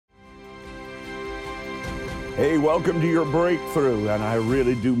Hey, welcome to your breakthrough, and I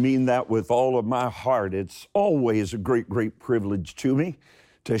really do mean that with all of my heart. It's always a great, great privilege to me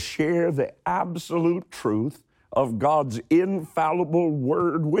to share the absolute truth of God's infallible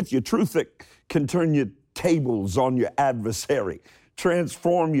word with you. Truth that can turn your tables on your adversary,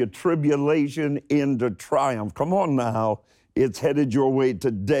 transform your tribulation into triumph. Come on now, it's headed your way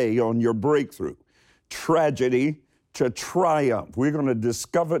today on your breakthrough. Tragedy to triumph. We're going to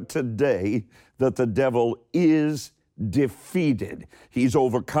discover today that the devil is defeated. He's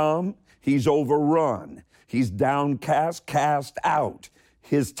overcome. He's overrun. He's downcast, cast out.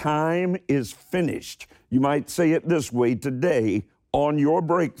 His time is finished. You might say it this way today on your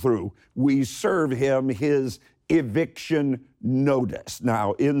breakthrough. We serve him his eviction notice.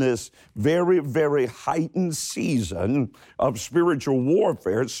 Now, in this very, very heightened season of spiritual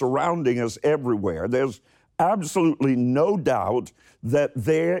warfare surrounding us everywhere, there's absolutely no doubt that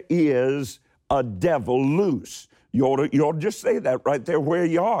there is a devil loose. You ought to just say that right there where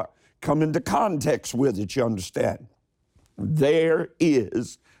you are. Come into context with it, you understand. There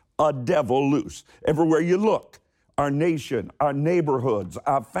is a devil loose. Everywhere you look, our nation, our neighborhoods,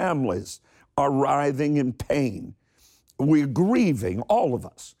 our families are writhing in pain. We're grieving, all of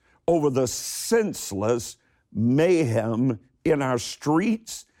us, over the senseless mayhem in our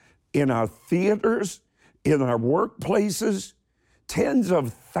streets, in our theaters, in our workplaces. Tens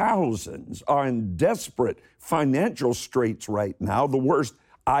of thousands are in desperate financial straits right now, the worst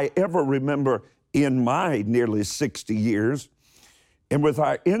I ever remember in my nearly 60 years. And with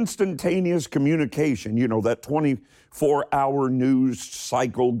our instantaneous communication, you know, that 24-hour news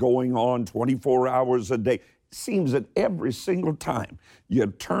cycle going on 24 hours a day, it seems that every single time you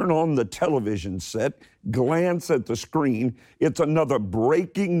turn on the television set, glance at the screen, it's another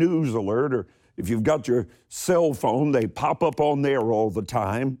breaking news alert, or if you've got your cell phone, they pop up on there all the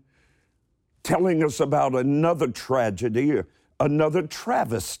time, telling us about another tragedy, another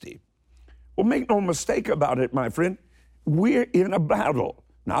travesty. Well, make no mistake about it, my friend. We're in a battle.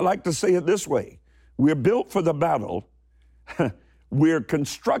 Now, I like to say it this way. We're built for the battle. We're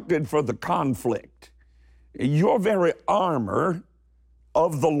constructed for the conflict. Your very armor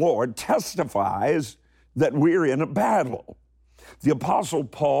of the Lord testifies that we're in a battle. The Apostle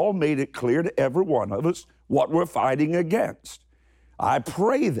Paul made it clear to every one of us what we're fighting against. I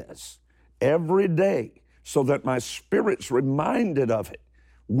pray this every day so that my spirit's reminded of it.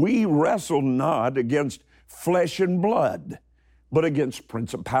 We wrestle not against flesh and blood, but against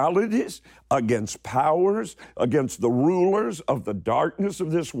principalities, against powers, against the rulers of the darkness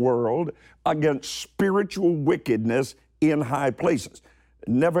of this world, against spiritual wickedness in high places.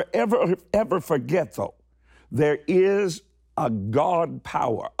 Never, ever, ever forget, though, there is a God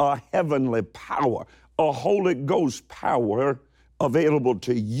power, a heavenly power, a Holy Ghost power available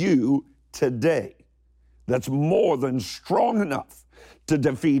to you today that's more than strong enough to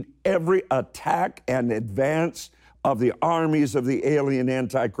defeat every attack and advance of the armies of the alien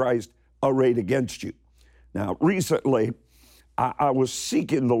Antichrist arrayed against you. Now, recently, I was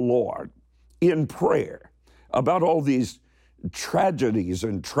seeking the Lord in prayer about all these tragedies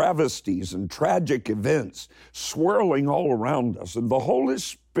and travesties and tragic events swirling all around us. And the Holy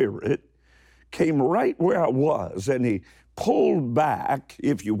Spirit came right where I was, and he pulled back,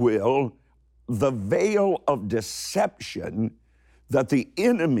 if you will, the veil of deception that the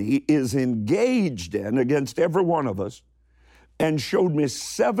enemy is engaged in against every one of us, and showed me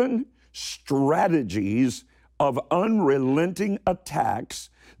 7 strategies of unrelenting attacks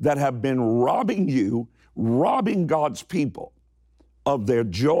that have been robbing you, robbing God's people of their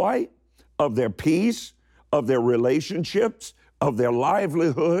joy, of their peace, of their relationships, of their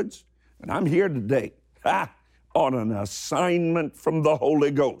livelihoods. And I'm here today on an assignment from the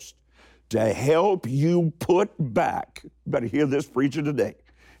Holy Ghost to help you put back, better hear this preacher today,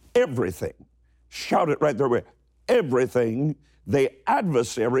 everything, shout it right there, everything the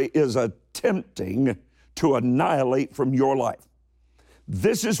adversary is attempting to annihilate from your life.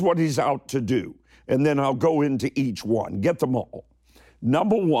 This is what he's out to do. And then I'll go into each one. Get them all.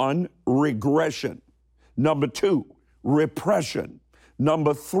 Number 1, regression. Number 2, repression.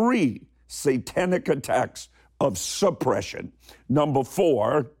 Number 3, satanic attacks of suppression. Number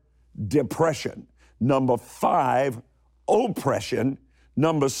 4, depression. Number 5, oppression.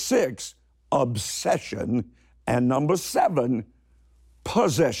 Number 6, obsession. And number 7,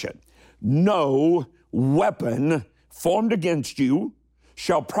 possession. No weapon formed against you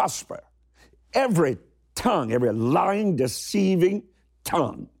shall prosper. Every tongue, every lying, deceiving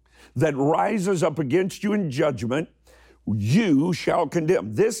tongue that rises up against you in judgment, you shall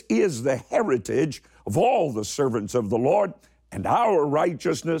condemn. This is the heritage of all the servants of the Lord, and our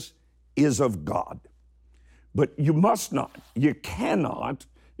righteousness is of God. But you must not, you cannot,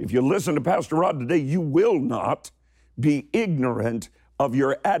 if you listen to Pastor Rod today, you will not be ignorant of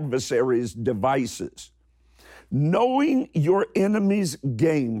your adversary's devices. Knowing your enemy's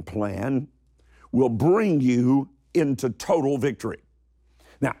game plan will bring you into total victory.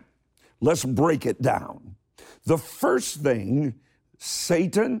 Now, let's break it down. The first thing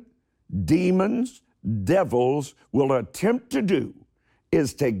Satan, demons, devils will attempt to do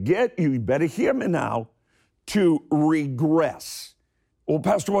is to get you better hear me now, to regress. Well,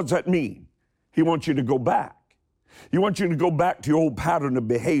 Pastor, what does that mean? He wants you to go back. He wants you to go back to your old pattern of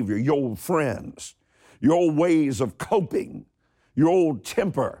behavior, your old friends, your old ways of coping, your old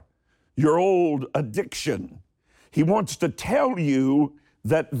temper, your old addiction. He wants to tell you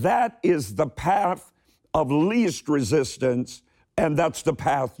that that is the path of least resistance, and that's the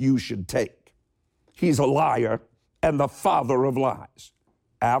path you should take. He's a liar and the father of lies.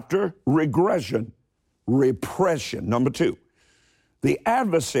 After regression, repression. Number two, the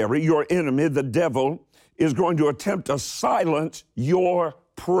adversary, your enemy, the devil, is going to attempt to silence your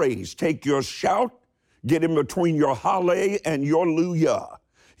praise. Take your shout, get in between your hallel and your luya.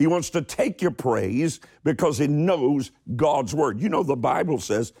 He wants to take your praise because he knows God's word. You know, the Bible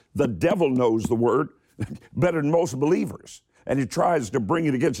says the devil knows the word better than most believers, and he tries to bring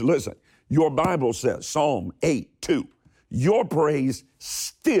it against you. Listen, your Bible says, Psalm 8:2, your praise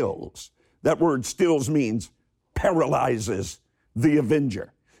stills. That word stills means paralyzes the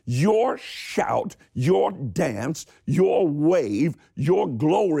avenger. Your shout, your dance, your wave, your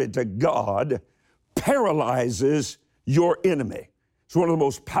glory to God paralyzes your enemy. It's one of the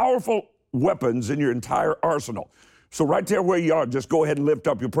most powerful weapons in your entire arsenal. So right there where you are, just go ahead and lift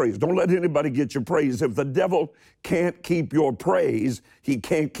up your praise. Don't let anybody get your praise. If the devil can't keep your praise, he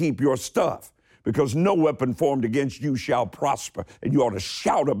can't keep your stuff, because no weapon formed against you shall prosper. And you ought to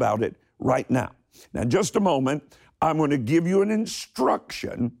shout about it right now. Now, in just a moment, I'm going to give you an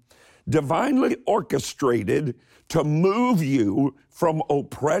instruction divinely orchestrated to move you from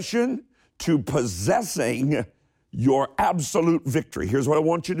oppression to possessing your absolute victory. Here's what I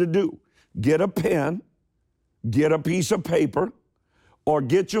want you to do. Get a pen, get a piece of paper, or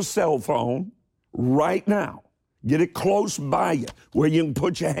get your cell phone right now. Get it close by you where you can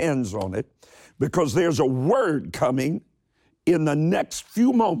put your hands on it, because there's a word coming in the next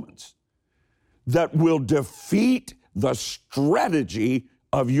few moments that will defeat the strategy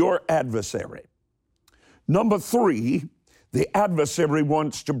of your adversary. Number three, the adversary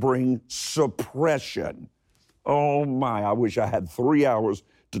wants to bring suppression. Oh my, I wish I had 3 hours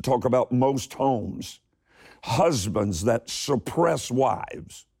to talk about most homes. Husbands that suppress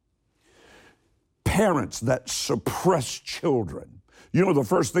wives. Parents that suppress children. You know, the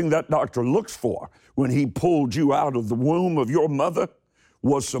first thing that doctor looks for when he pulled you out of the womb of your mother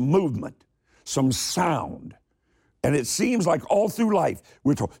was some movement, some sound. And it seems like all through life,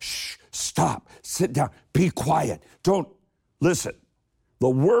 we're told, shh, stop, sit down, be quiet, don't listen. The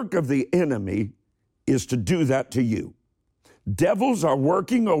work of the enemy is to do that to you. Devils are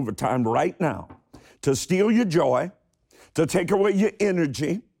working overtime right now to steal your joy, to take away your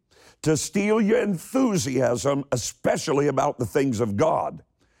energy, to steal your enthusiasm, especially about the things of God.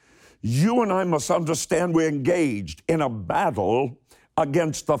 You and I must understand we're engaged in a battle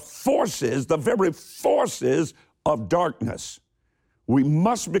against the forces, the very forces of darkness. We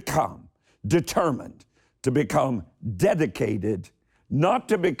must become determined to become dedicated, not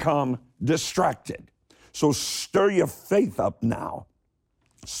to become distracted. So stir your faith up now.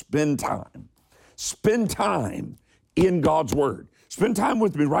 Spend time. Spend time in God's Word. Spend time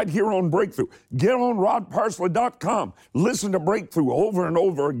with me right here on Breakthrough. Get on rodparsley.com. Listen to Breakthrough over and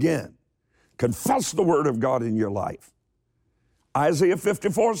over again. Confess the Word of God in your life. Isaiah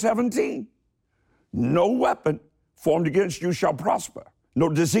 54:17. No weapon formed against you shall prosper. No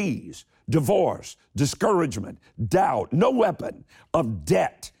disease, divorce, discouragement, doubt, no weapon of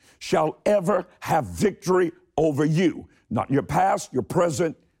debt shall ever have victory over you. Not your past, your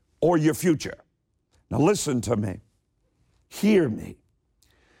present, or your future. Now listen to me. Hear me.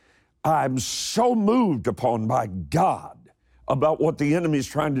 I'm so moved upon by God about what the enemy is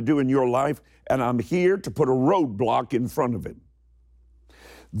trying to do in your life, and I'm here to put a roadblock in front of him.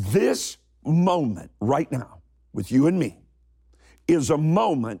 This moment right now with you and me is a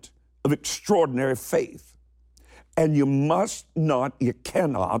moment of extraordinary faith, and you must not, you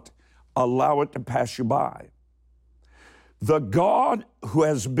cannot allow it to pass you by. The God who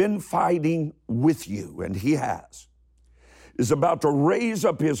has been fighting with you, and he has, is about to raise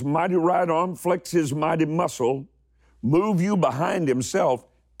up his mighty right arm, flex his mighty muscle, move you behind himself,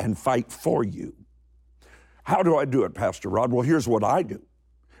 and fight for you. How do I do it, Pastor Rod? Well, here's what I do.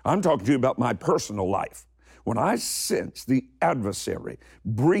 I'm talking to you about my personal life. when I sense the adversary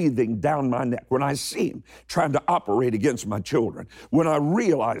breathing down my neck, when I see him trying to operate against my children, when I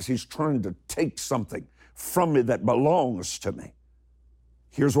realize he's trying to take something from me that belongs to me,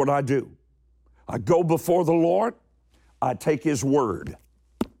 here's what I do. I go before the Lord, I take his word.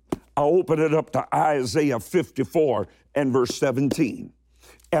 I open it up to Isaiah 54 and verse 17,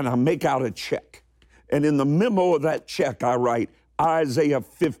 and I make out a check. And in the memo of that check, I write Isaiah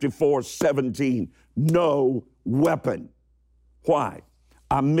 54:17, no weapon. Why?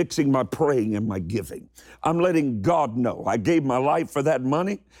 I'm mixing my praying and my giving. I'm letting God know I gave my life for that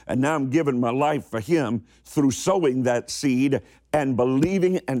money, and now I'm giving my life for him through sowing that seed and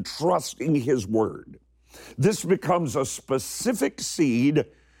believing and trusting his word. This becomes a specific seed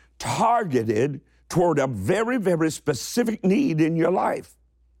targeted toward a very, very specific need in your life.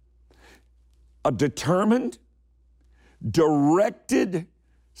 A determined, directed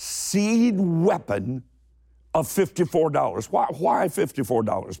seed weapon of $54. Why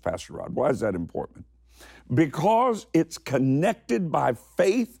 $54, Pastor Rod? Why is that important? Because it's connected by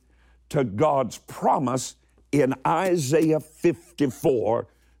faith to God's promise in Isaiah 54,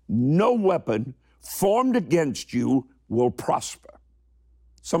 no weapon formed against you will prosper.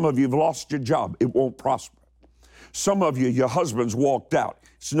 Some of you have lost your job. It won't prosper. Some of you, your husband's walked out.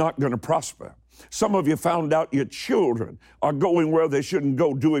 It's not going to prosper. Some of you found out your children are going where they shouldn't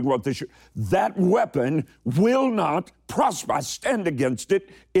go, doing what they should. That weapon will not prosper. I stand against it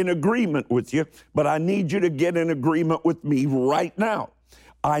in agreement with you, but I need you to get in agreement with me right now.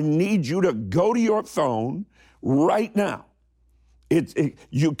 I need you to go to your phone right now.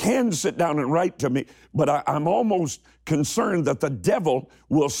 You can sit down and write to me, but I'm almost concerned that the devil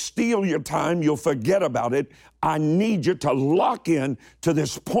will steal your time. You'll forget about it. I need you to lock in to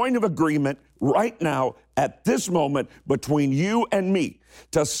this point of agreement right now at this moment between you and me,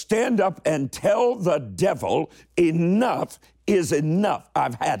 to stand up and tell the devil, enough is enough.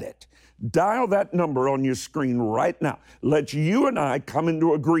 I've had it. Dial that number on your screen right now. Let you and I come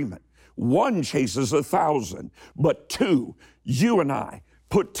into agreement. One chases 1,000, but two, you and I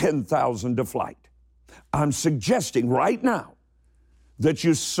put 10,000 to flight. I'm suggesting right now that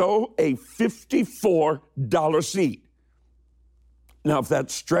you sow a $54 seed. Now, if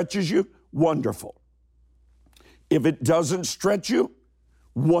that stretches you, wonderful. If it doesn't stretch you,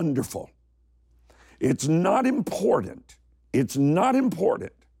 wonderful. It's not important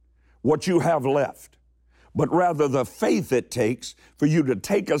what you have left, but rather the faith it takes for you to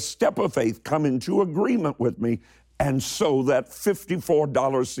take a step of faith, come into agreement with me, and sow that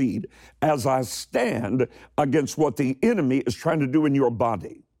 $54 seed as I stand against what the enemy is trying to do in your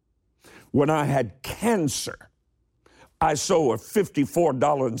body. When I had cancer, I sow a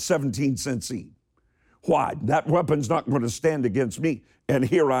 $54.17 seed. Why? That weapon's not going to stand against me, and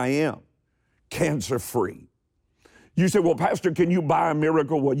here I am, cancer-free. You say, well, Pastor, can you buy a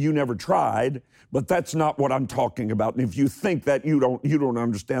miracle? Well, you never tried, but that's not what I'm talking about. And if you think that, you don't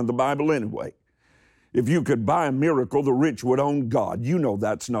understand the Bible anyway. If you could buy a miracle, the rich would own God. You know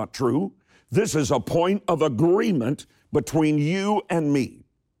that's not true. This is a point of agreement between you and me.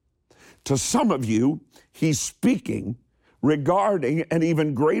 To some of you, he's speaking regarding an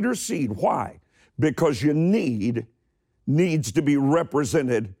even greater seed. Why? Because your need needs to be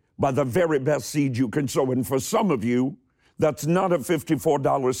represented by the very best seed you can sow. And for some of you, that's not a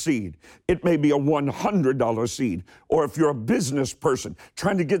 $54 seed. It may be a $100 seed. Or if you're a business person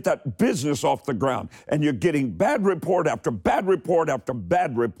trying to get that business off the ground and you're getting bad report after bad report after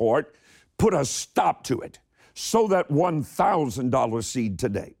bad report, put a stop to it. Sow that $1,000 seed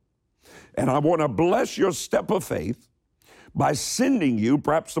today. And I want to bless your step of faith by sending you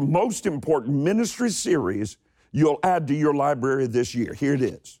perhaps the most important ministry series you'll add to your library this year. Here it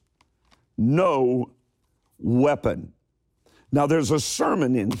is. No weapon. Now, there's a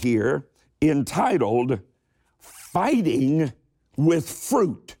sermon in here entitled Fighting with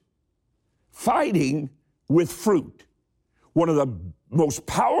Fruit. Fighting with fruit. One of the most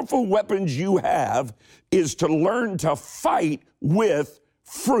powerful weapons you have is to learn to fight with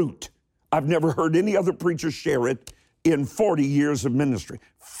fruit. I've never heard any other preacher share it in 40 years of ministry.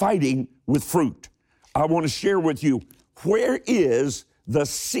 Fighting with fruit. I want to share with you, where is the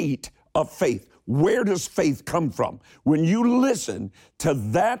seat of faith? Where does faith come from? When you listen to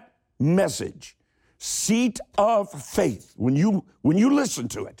that message, seat of faith, when you listen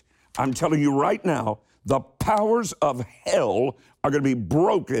to it, I'm telling you right now, the powers of hell are going to be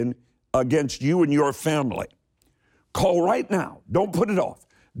broken against you and your family. Call right now. Don't put it off.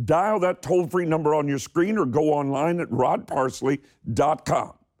 Dial that toll-free number on your screen or go online at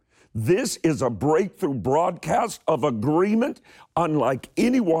rodparsley.com. This is a breakthrough broadcast of agreement unlike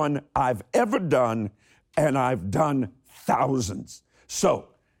anyone I've ever done, and I've done thousands. So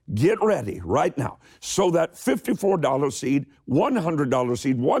get ready right now. Sow that $54 seed, $100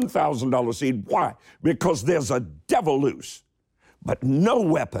 seed, $1,000 seed. Why? Because there's a devil loose. But no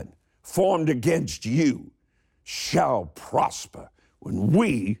weapon formed against you shall prosper when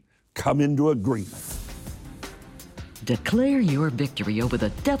we come into agreement. Declare your victory over the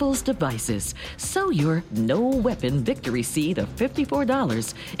devil's devices. Sow your No Weapon Victory Seed of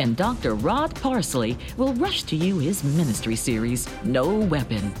 $54, and Dr. Rod Parsley will rush to you his ministry series, No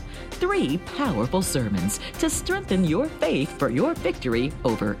Weapon. 3 powerful sermons to strengthen your faith for your victory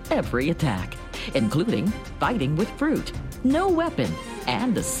over every attack, including Fighting with Fruit, No Weapon,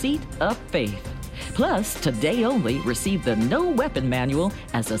 and the Seat of Faith. Plus, today only, receive the No Weapon Manual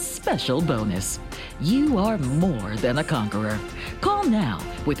as a special bonus. You are more than a conqueror. Call now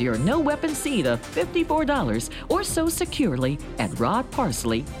with your No Weapon seed of $54 or sow securely at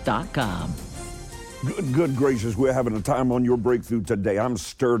rodparsley.com. Good gracious, we're having a time on Your Breakthrough today. I'm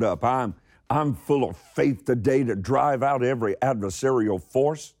stirred up. I'm full of faith today to drive out every adversarial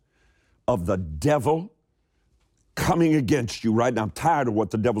force of the devil coming against you right now. I'm tired of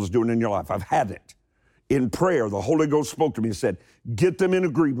what the devil's doing in your life. I've had it. In prayer, the Holy Ghost spoke to me and said, get them in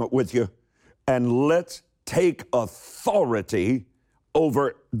agreement with you, and let's take authority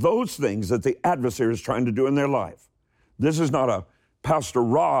over those things that the adversary is trying to do in their life. This is not a Pastor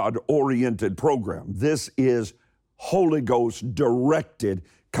Rod-oriented program. This is Holy Ghost directed,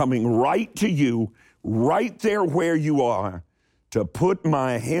 coming right to you, right there where you are, to put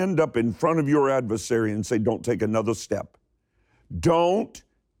my hand up in front of your adversary and say, don't take another step. Don't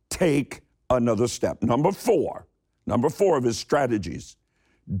take another step. Number four of his strategies,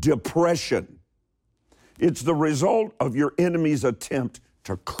 depression. It's the result of your enemy's attempt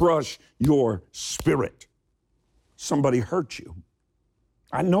to crush your spirit. Somebody hurt you.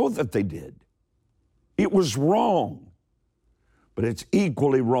 I know that they did. It was wrong, but it's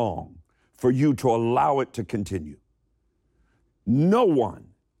equally wrong for you to allow it to continue. No one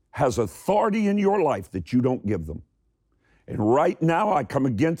has authority in your life that you don't give them. And right now, I come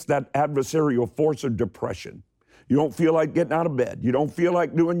against that adversarial force of depression. You don't feel like getting out of bed. You don't feel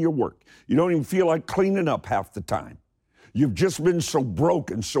like doing your work. You don't even feel like cleaning up half the time. You've just been so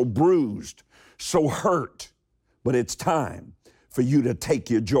broken, so bruised, so hurt. But it's time for you to take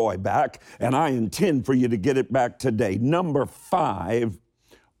your joy back, and I intend for you to get it back today. Number 5,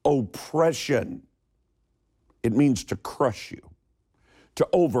 oppression. It means to crush you, to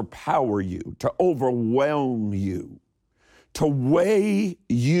overpower you, to overwhelm you, to weigh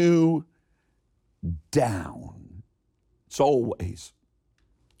you down. It's always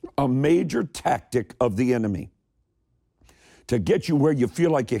a major tactic of the enemy to get you where you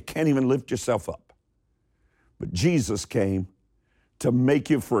feel like you can't even lift yourself up. But Jesus came to make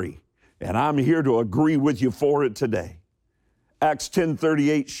you free, and I'm here to agree with you for it today. Acts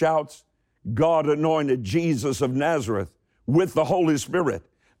 10:38 shouts, God anointed Jesus of Nazareth with the Holy Spirit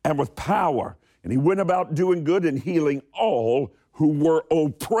and with power, and he went about doing good and healing all who were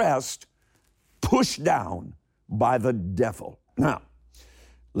oppressed, pushed down by the devil. Now,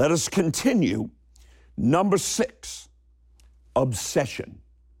 let us continue. Number 6, obsession.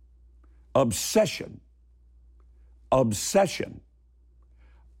 Obsession. Obsession.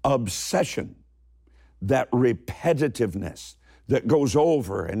 Obsession. That repetitiveness that goes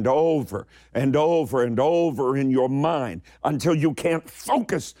over and over and over and over in your mind until you can't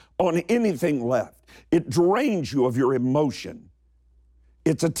focus on anything left. It drains you of your emotion.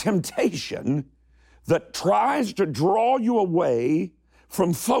 It's a temptation that tries to draw you away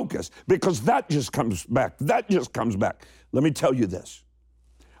from focus because that just comes back. That just comes back. Let me tell you this.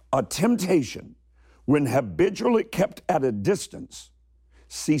 A temptation, when habitually kept at a distance,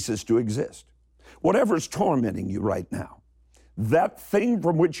 ceases to exist. Whatever's tormenting you right now, that thing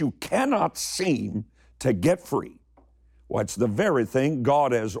from which you cannot seem to get free, well, it's the very thing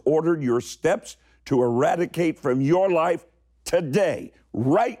God has ordered your steps to eradicate from your life today,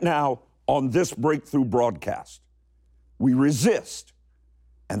 right now, on this breakthrough broadcast. We resist,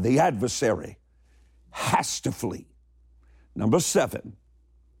 and the adversary has to flee. Number 7,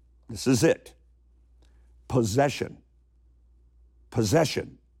 this is it, possession.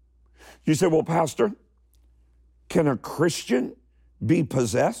 Possession. You say, well, Pastor, can a Christian be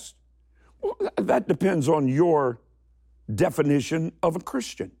possessed? Well, that depends on your definition of a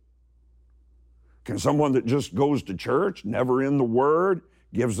Christian. Can someone that just goes to church, never in the Word,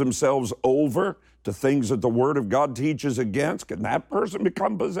 gives themselves over to things that the Word of God teaches against, can that person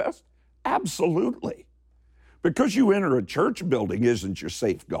become possessed? Absolutely. Because you enter a church building isn't your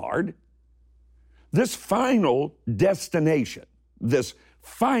safeguard. This final destination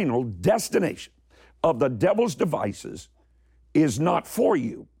of the devil's devices is not for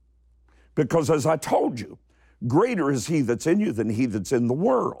you. Because as I told you, greater is he that's in you than he that's in the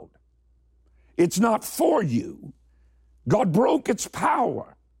world. It's not for you. God broke its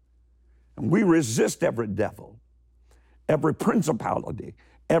power. And we resist every devil, every principality,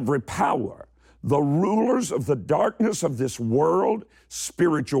 every power, the rulers of the darkness of this world,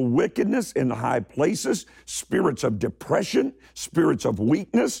 spiritual wickedness in high places, spirits of depression, spirits of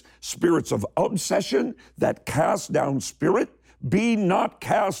weakness, spirits of obsession that cast down spirit. Be not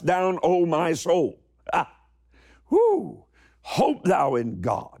cast down, O my soul. Hope thou in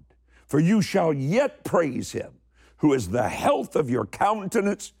God, for you shall yet praise him, who is the health of your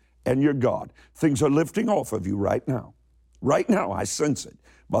countenance and your God. Things are lifting off of you right now. Right now, I sense it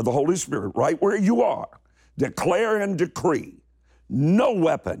by the Holy Spirit, right where you are. Declare and decree, no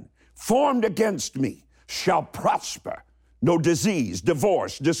weapon formed against me shall prosper. No disease,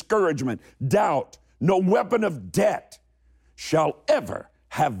 divorce, discouragement, doubt, no weapon of debt shall ever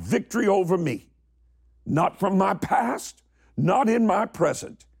have victory over me. Not from my past, not in my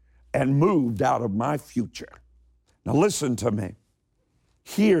present, and moved out of my future. Now listen to me.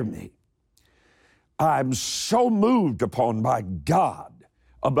 Hear me. I'm so moved upon by God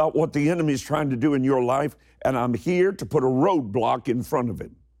about what the enemy is trying to do in your life, and I'm here to put a roadblock in front of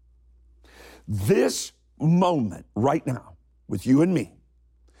him. This moment right now with you and me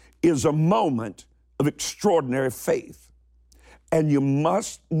is a moment of extraordinary faith, and you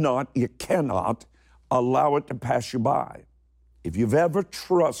cannot allow it to pass you by. If you've ever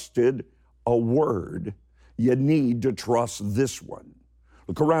trusted a word, you need to trust this one.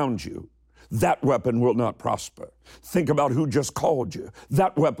 Look around you. That weapon will not prosper. Think about who just called you.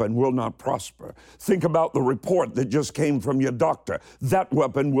 That weapon will not prosper. Think about the report that just came from your doctor. That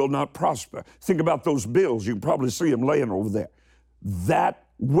weapon will not prosper. Think about those bills. You can probably see them laying over there. That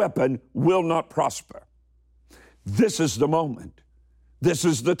weapon will not prosper. This is the moment. This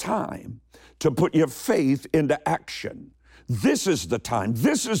is the time to put your faith into action. This is the time,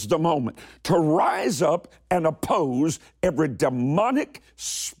 this is the moment to rise up and oppose every demonic,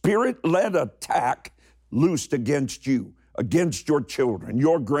 spirit-led attack loosed against you, against your children,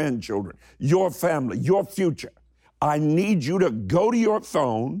 your grandchildren, your family, your future. I need you to go to your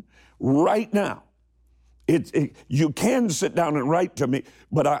phone right now. You can sit down and write to me,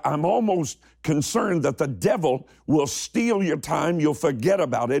 but I'm almost concerned that the devil will steal your time. You'll forget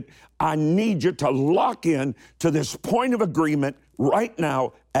about it. I need you to lock in to this point of agreement right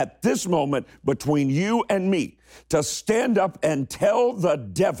now at this moment between you and me, to stand up and tell the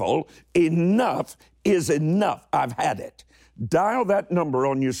devil, enough is enough. I've had it. Dial that number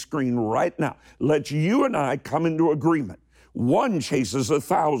on your screen right now. Let you and I come into agreement. One chases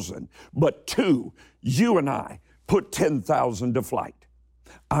 1,000, but two, you and I put 10,000 to flight.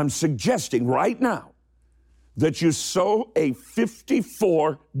 I'm suggesting right now that you sow a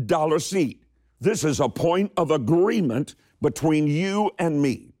 $54 seed. This is a point of agreement between you and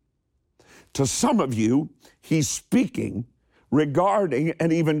me. To some of you, he's speaking regarding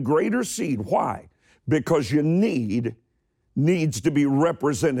an even greater seed. Why? Because your needs to be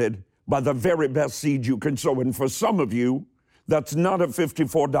represented by the very best seed you can sow. And for some of you, that's not a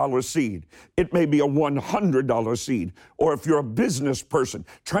 $54 seed. It may be a $100 seed. Or if you're a business person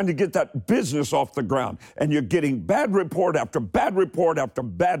trying to get that business off the ground and you're getting bad report after bad report after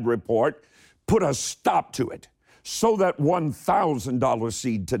bad report, put a stop to it. Sow that $1,000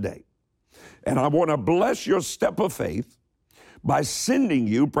 seed today. And I want to bless your step of faith by sending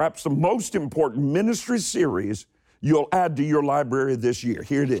you perhaps the most important ministry series you'll add to your library this year.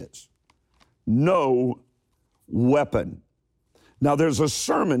 Here it is. No weapon. Now, there's a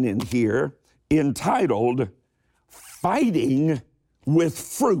sermon in here entitled Fighting with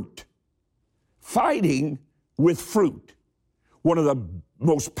Fruit. Fighting with fruit. One of the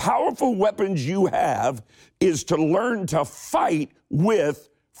most powerful weapons you have is to learn to fight with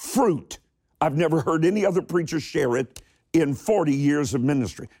fruit. I've never heard any other preacher share it in 40 years of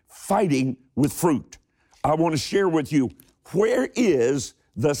ministry. Fighting with fruit. I want to share with you, where is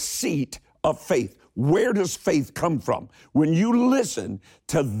the seat of faith? Where does faith come from? When you listen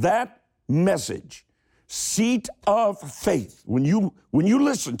to that message, seat of faith, when you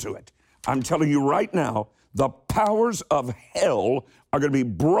listen to it, I'm telling you right now, the powers of hell are going to be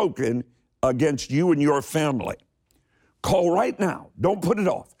broken against you and your family. Call right now. Don't put it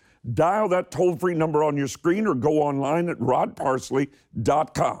off. Dial that toll-free number on your screen or go online at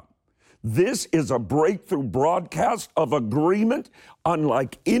rodparsley.com. This is a breakthrough broadcast of agreement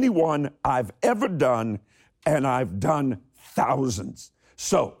unlike anyone I've ever done, and I've done thousands.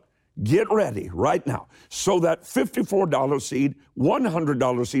 So Get ready right now. Sow that $54 seed,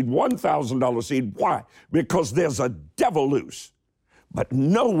 $100 seed, $1,000 seed. Why? Because there's a devil loose. But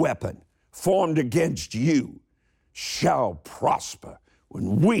no weapon formed against you shall prosper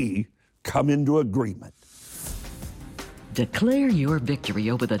when we come into agreement. Declare your victory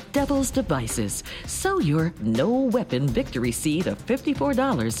over the devil's devices. Sow your No Weapon victory seed of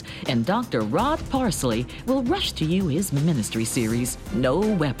 $54, and Dr. Rod Parsley will rush to you his ministry series, No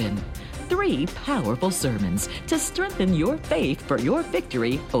Weapon. 3 powerful sermons to strengthen your faith for your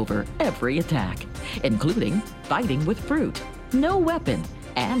victory over every attack, including Fighting with Fruit, No Weapon,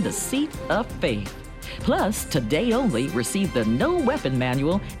 and the Seat of Faith. Plus, today only, receive the No Weapon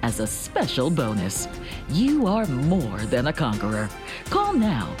Manual as a special bonus. You are more than a conqueror. Call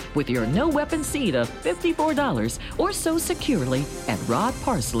now with your No Weapon seed of $54 or sow securely at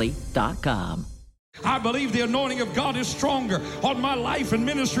rodparsley.com. I believe the anointing of God is stronger on my life and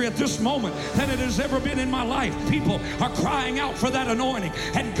ministry at this moment than it has ever been in my life. People are crying out for that anointing,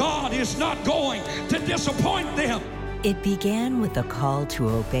 and God is not going to disappoint them. It began with a call to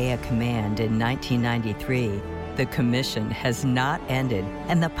obey a command in 1993. The commission has not ended,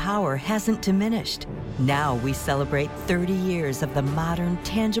 and the power hasn't diminished. Now we celebrate 30 years of the modern,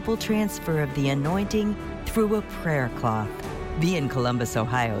 tangible transfer of the anointing through a prayer cloth. Be in Columbus,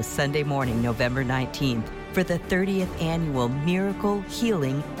 Ohio, Sunday morning, November 19th, for the 30th annual Miracle,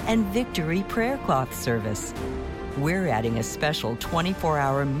 Healing, and Victory Prayer Cloth service. We're adding a special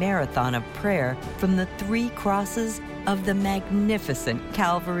 24-hour marathon of prayer from the 3 crosses of the magnificent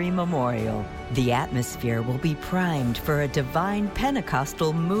Calvary Memorial. The atmosphere will be primed for a divine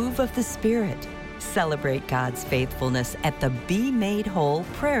Pentecostal move of the Spirit. Celebrate God's faithfulness at the Be Made Whole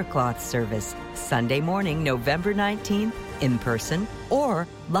Prayer Cloth service, Sunday morning, November 19th, in person or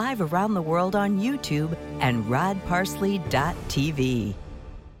live around the world on YouTube and rodparsley.tv.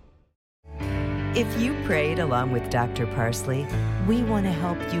 If you prayed along with Dr. Parsley, we want to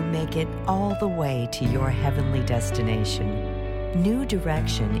help you make it all the way to your heavenly destination. New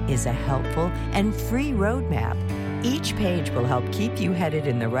Direction is a helpful and free roadmap. Each page will help keep you headed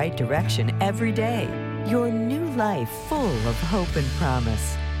in the right direction every day. Your new life full of hope and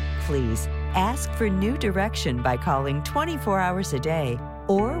promise. Please ask for New Direction by calling 24 hours a day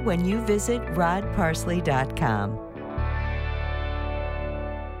or when you visit rodparsley.com.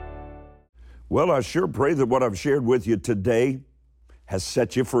 Well, I sure pray that what I've shared with you today has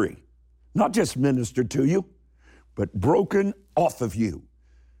set you free. Not just ministered to you, but broken off of you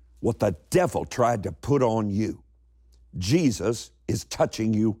what the devil tried to put on you. Jesus is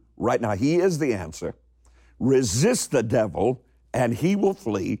touching you right now. He is the answer. Resist the devil, and he will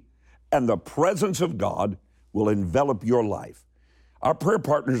flee, and the presence of God will envelop your life. Our prayer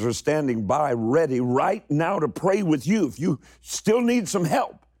partners are standing by ready right now to pray with you. If you still need some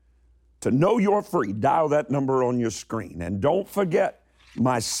help to know you're free, dial that number on your screen. And don't forget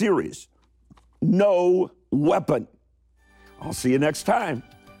my series, No Weapon. I'll see you next time,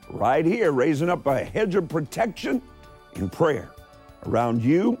 right here, raising up a hedge of protection in prayer around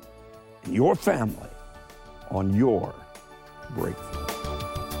you and your family on your breakthrough.